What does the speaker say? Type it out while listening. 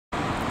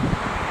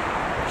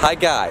Hi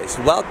guys,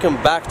 welcome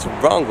back to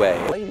Wrong Way.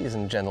 Ladies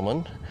and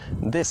gentlemen,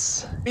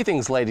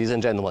 Greetings ladies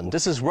and gentlemen,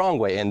 this is Wrong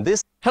Way and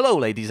this... Hello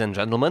ladies and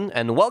gentlemen,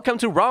 and welcome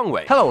to Wrong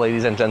Way. Hello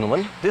ladies and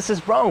gentlemen, this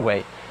is Wrong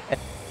Way.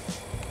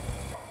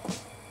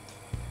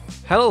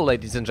 Hello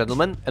ladies and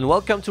gentlemen, and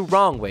welcome to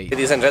Wrong Way.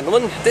 Ladies and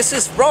gentlemen, this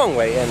is Wrong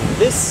Way and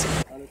this...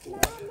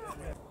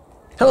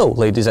 Hello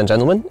ladies and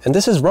gentlemen, and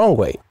this is Wrong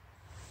Way.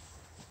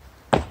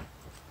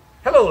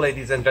 Hello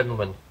ladies and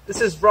gentlemen,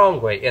 this is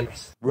Wrong Way and...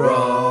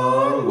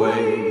 Wrong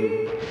Way.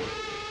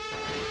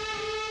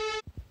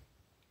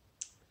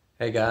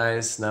 Hey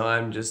guys, now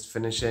I'm just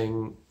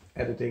finishing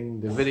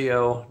editing the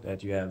video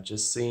that you have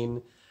just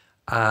seen.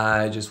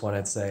 I just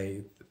wanted to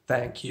say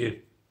thank you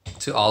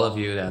to all of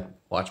you that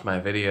watch my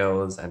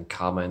videos and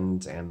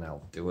comment, and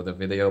I'll do the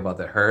video about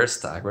the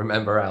Hearst. I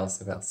remember I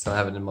still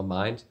have it in my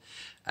mind.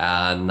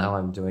 And now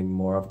I'm doing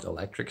more of the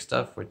electric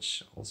stuff,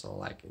 which also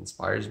like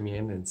inspires me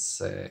and it's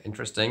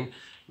interesting.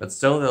 But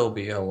still there'll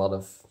be a lot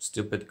of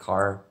stupid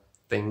car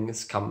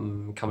things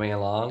coming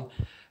along.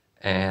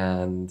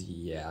 And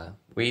yeah,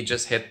 we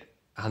just hit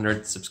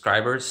 100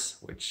 subscribers,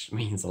 which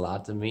means a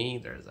lot to me.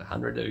 There's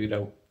 100 of you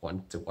that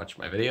want to watch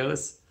my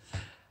videos.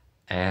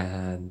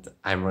 And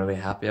I'm really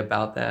happy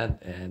about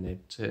that, and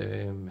it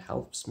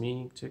helps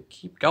me to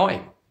keep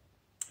going.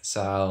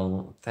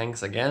 So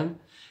thanks again,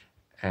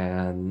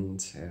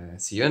 and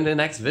see you in the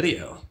next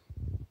video.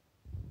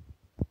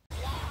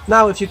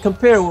 Now if you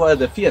compare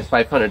the Fiat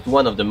 500 to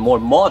one of the more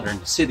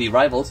modern city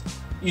rivals,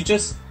 you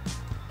just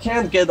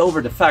can't get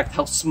over the fact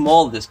how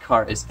small this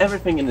car is.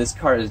 Everything in this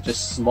car is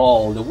just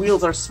small. The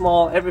wheels are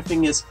small,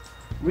 everything is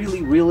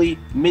really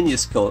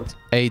minuscule.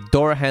 A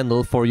door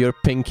handle for your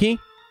pinky.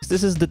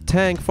 This is the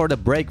tank for the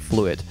brake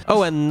fluid.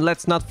 Oh, and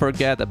let's not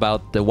forget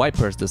about the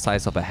wipers the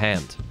size of a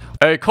hand.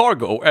 A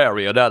cargo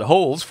area that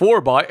holds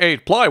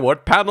 4x8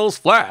 plywood panels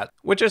flat.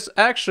 Which is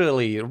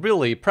actually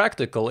really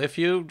practical if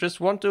you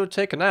just want to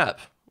take a nap,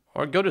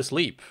 or go to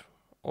sleep,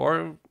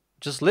 or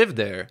just live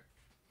there.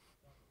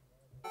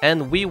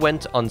 And we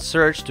went on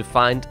search to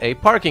find a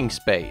parking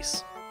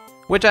space,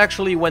 which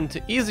actually went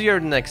easier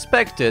than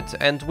expected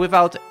and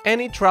without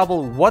any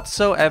trouble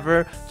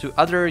whatsoever to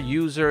other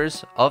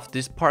users of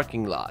this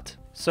parking lot.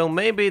 So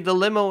maybe the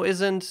limo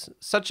isn't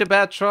such a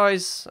bad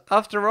choice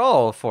after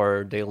all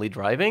for daily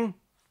driving.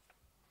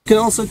 You can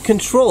also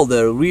control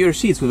the rear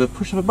seats with a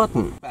push of a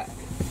button. Back.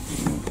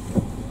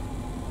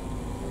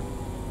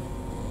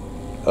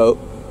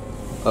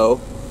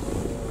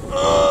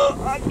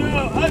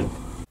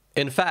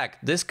 In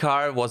fact, this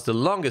car was the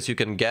longest you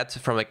can get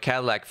from a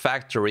Cadillac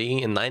factory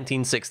in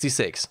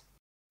 1966.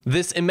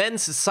 This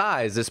immense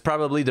size is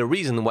probably the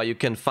reason why you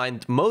can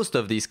find most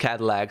of these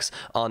Cadillacs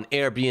on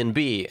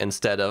Airbnb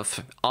instead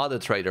of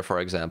AutoTrader, for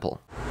example.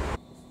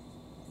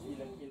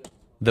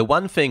 The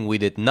one thing we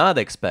did not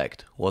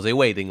expect was a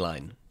waiting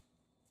line.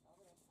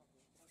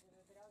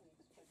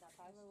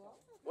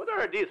 What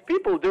are these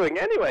people doing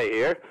anyway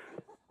here?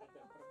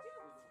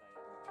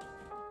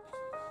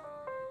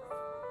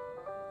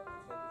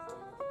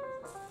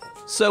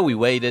 So we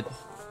waited,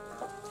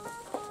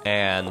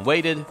 and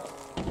waited,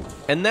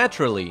 and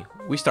naturally,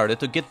 we started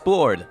to get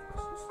bored.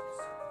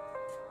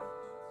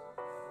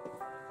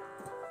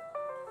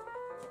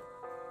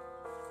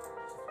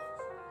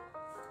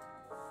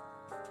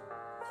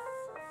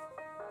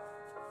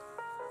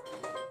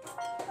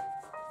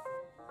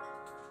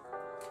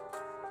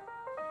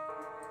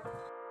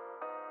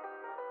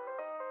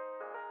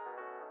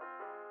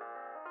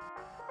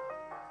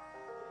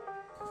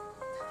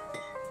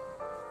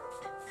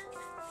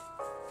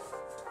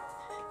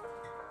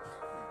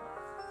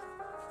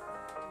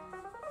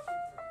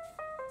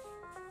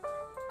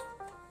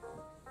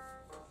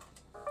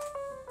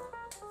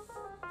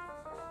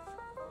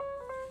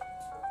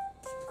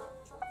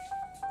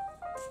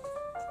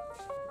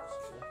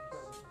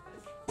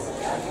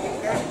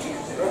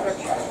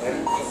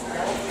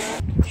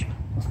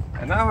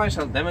 And now I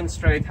shall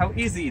demonstrate how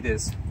easy it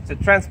is to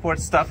transport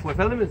stuff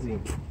with a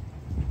limousine.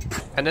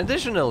 And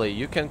additionally,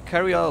 you can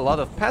carry a lot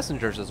of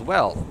passengers as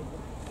well.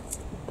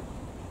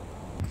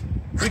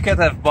 We could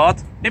have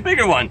bought a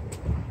bigger one.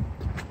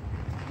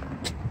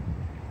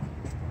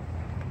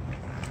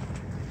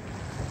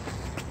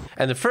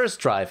 And the first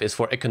drive is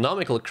for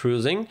economical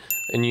cruising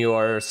in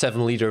your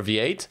 7-liter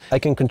V8. I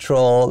can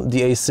control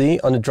the AC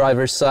on the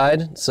driver's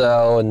side,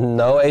 so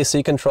no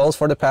AC controls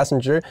for the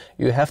passenger.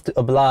 You have to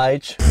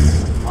oblige.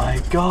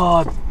 My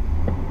God,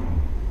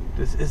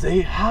 this is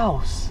a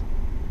house.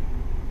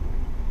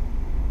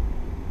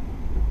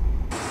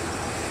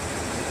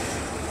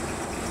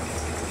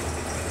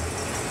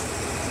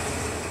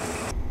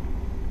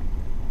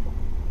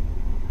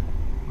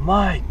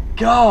 My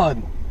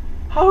God,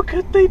 how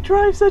could they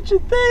drive such a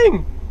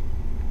thing?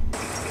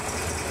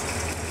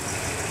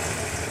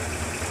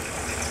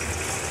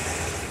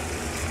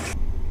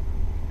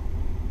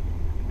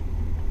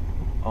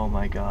 Oh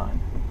my God.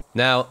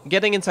 Now,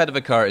 getting inside of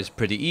a car is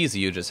pretty easy.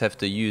 You just have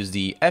to use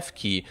the F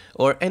key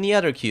or any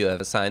other key you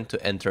have assigned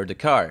to enter the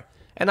car.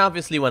 And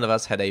obviously one of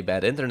us had a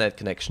bad internet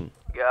connection.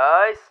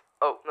 Guys?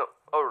 Oh, no,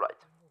 alright.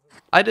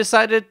 I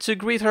decided to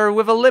greet her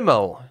with a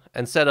limo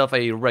instead of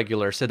a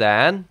regular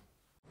sedan.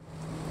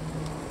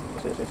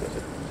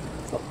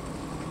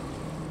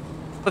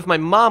 With my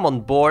mom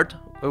on board,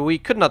 we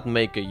could not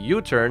make a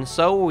U-turn,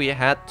 so we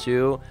had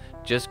to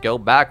just go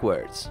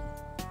backwards.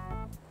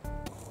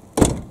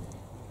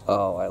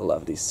 Oh, I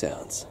love these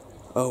sounds.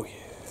 Oh yeah.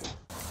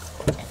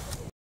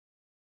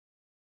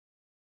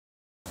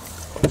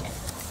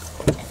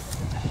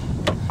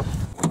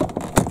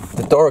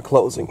 The door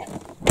closing.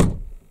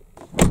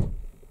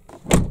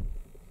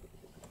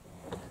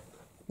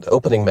 The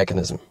opening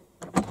mechanism.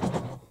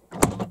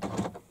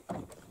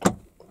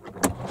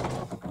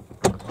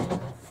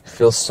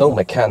 Feels so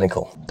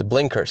mechanical. The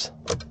blinkers.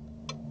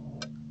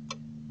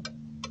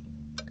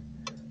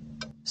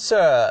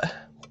 Sir,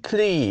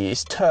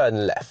 please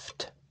turn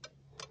left.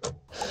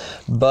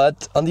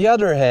 But on the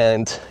other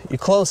hand, you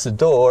close the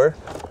door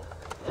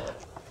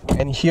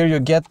and here you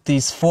get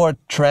these Ford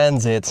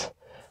Transit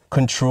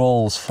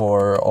controls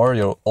for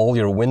all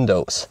your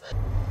windows.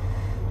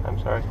 I'm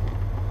sorry.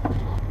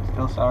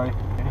 Still sorry.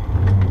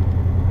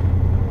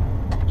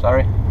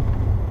 Sorry. Oh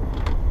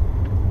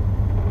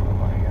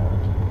my god.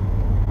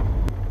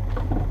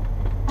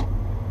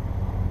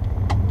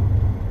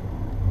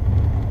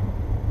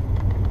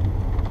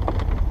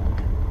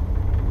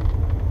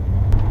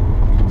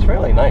 It's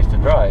really nice to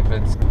drive.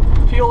 It's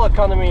fuel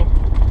economy.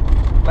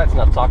 Let's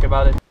not talk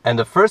about it. And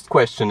the first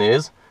question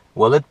is,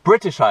 will it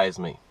Britishize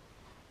me?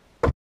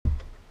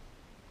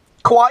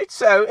 Quite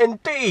so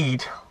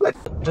indeed. Let's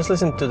just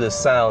listen to the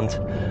sound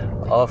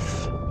of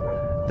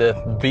the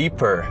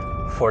beeper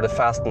for the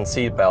fasten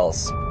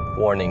seatbelts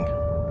warning.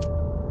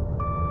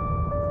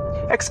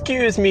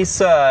 Excuse me,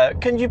 sir,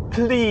 can you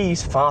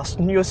please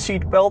fasten your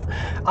seatbelt?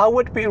 I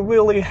would be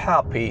really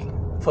happy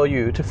for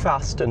you to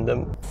fasten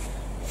them.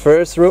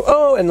 First row.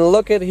 Oh, and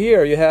look at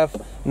here, you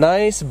have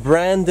nice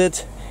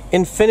branded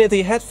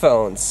Infinity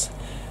headphones.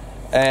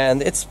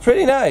 And it's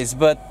pretty nice,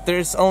 but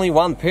there's only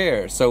one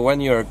pair, so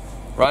when you're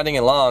riding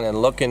along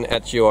and looking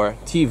at your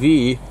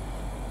TV,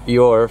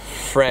 your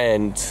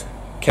friend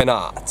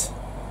cannot.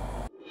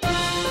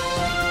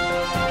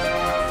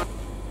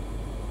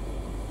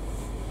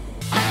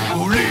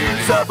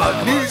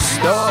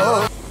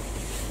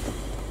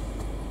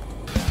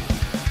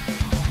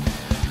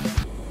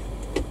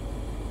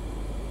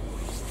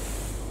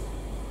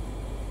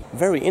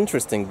 Very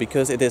interesting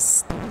because it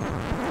is...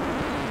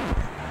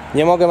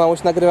 Nie mogę,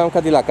 mamuś, nagrywam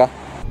Cadillaca.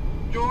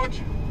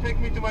 George, take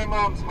me to my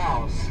mom's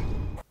house.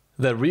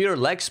 The rear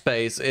leg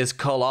space is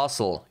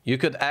colossal. You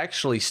could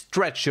actually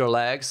stretch your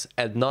legs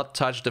and not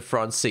touch the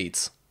front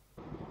seats.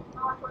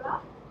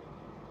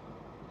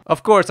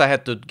 Of course, I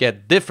had to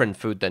get different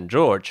food than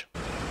George.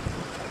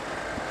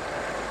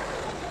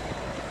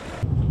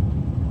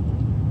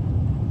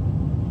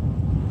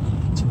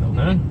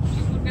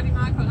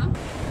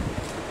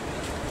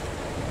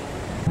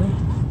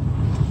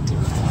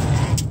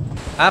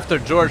 After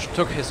George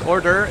took his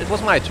order, it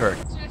was my turn.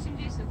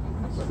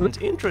 And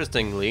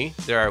interestingly,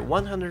 there are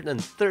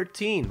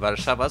 113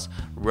 Warszawas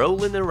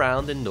rolling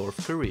around in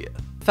North Korea.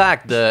 In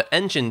fact, the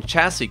engine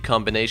chassis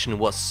combination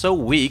was so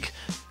weak,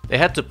 they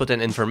had to put in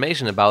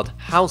information about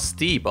how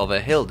steep of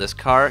a hill this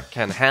car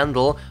can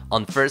handle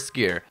on first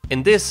gear.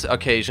 In this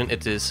occasion,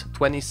 it is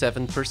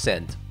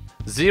 27%.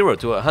 0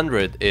 to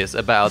 100 is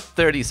about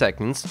 30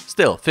 seconds,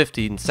 still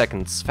 15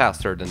 seconds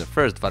faster than the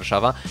first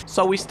Warszawa,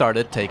 so we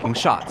started taking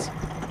shots.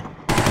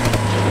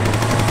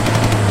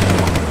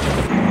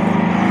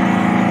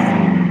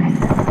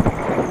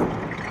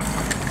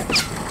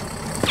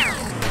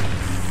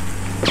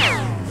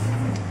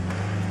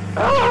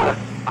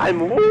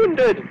 I'm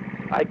wounded.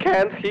 I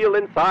can't heal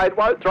inside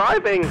while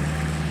driving.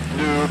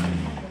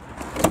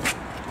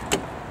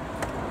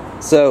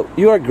 So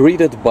you are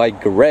greeted by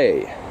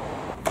Gray.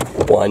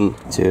 1,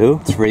 2,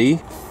 3,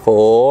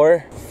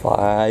 4,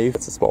 5.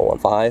 It's a small one.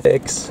 5,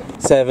 6,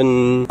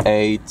 7,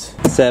 8,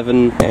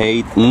 7,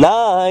 8,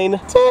 9,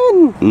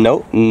 10.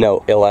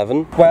 No.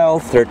 11,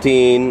 12,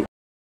 13.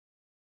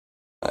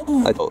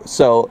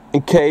 So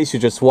in case you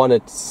just want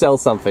to sell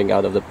something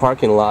out of the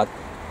parking lot,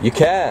 you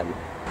can.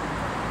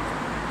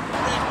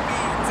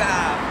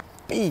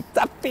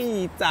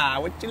 Pizza,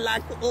 would you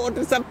like to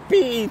order some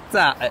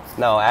pizza?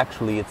 No,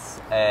 actually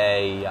it's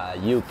a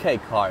UK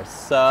car,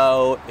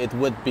 so it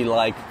would be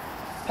like,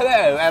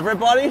 hello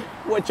everybody,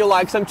 would you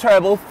like some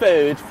terrible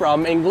food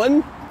from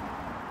England?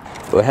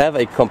 We have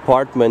a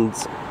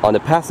compartment on the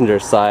passenger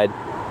side,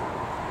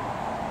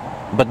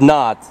 but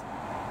not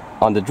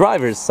on the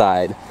driver's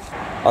side.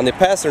 On the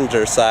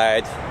passenger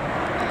side,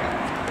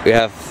 we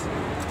have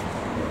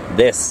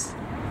this.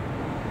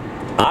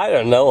 I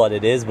don't know what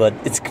it is, but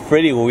it's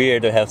pretty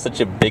weird to have such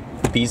a big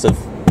piece of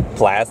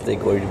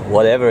plastic or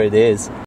whatever it is.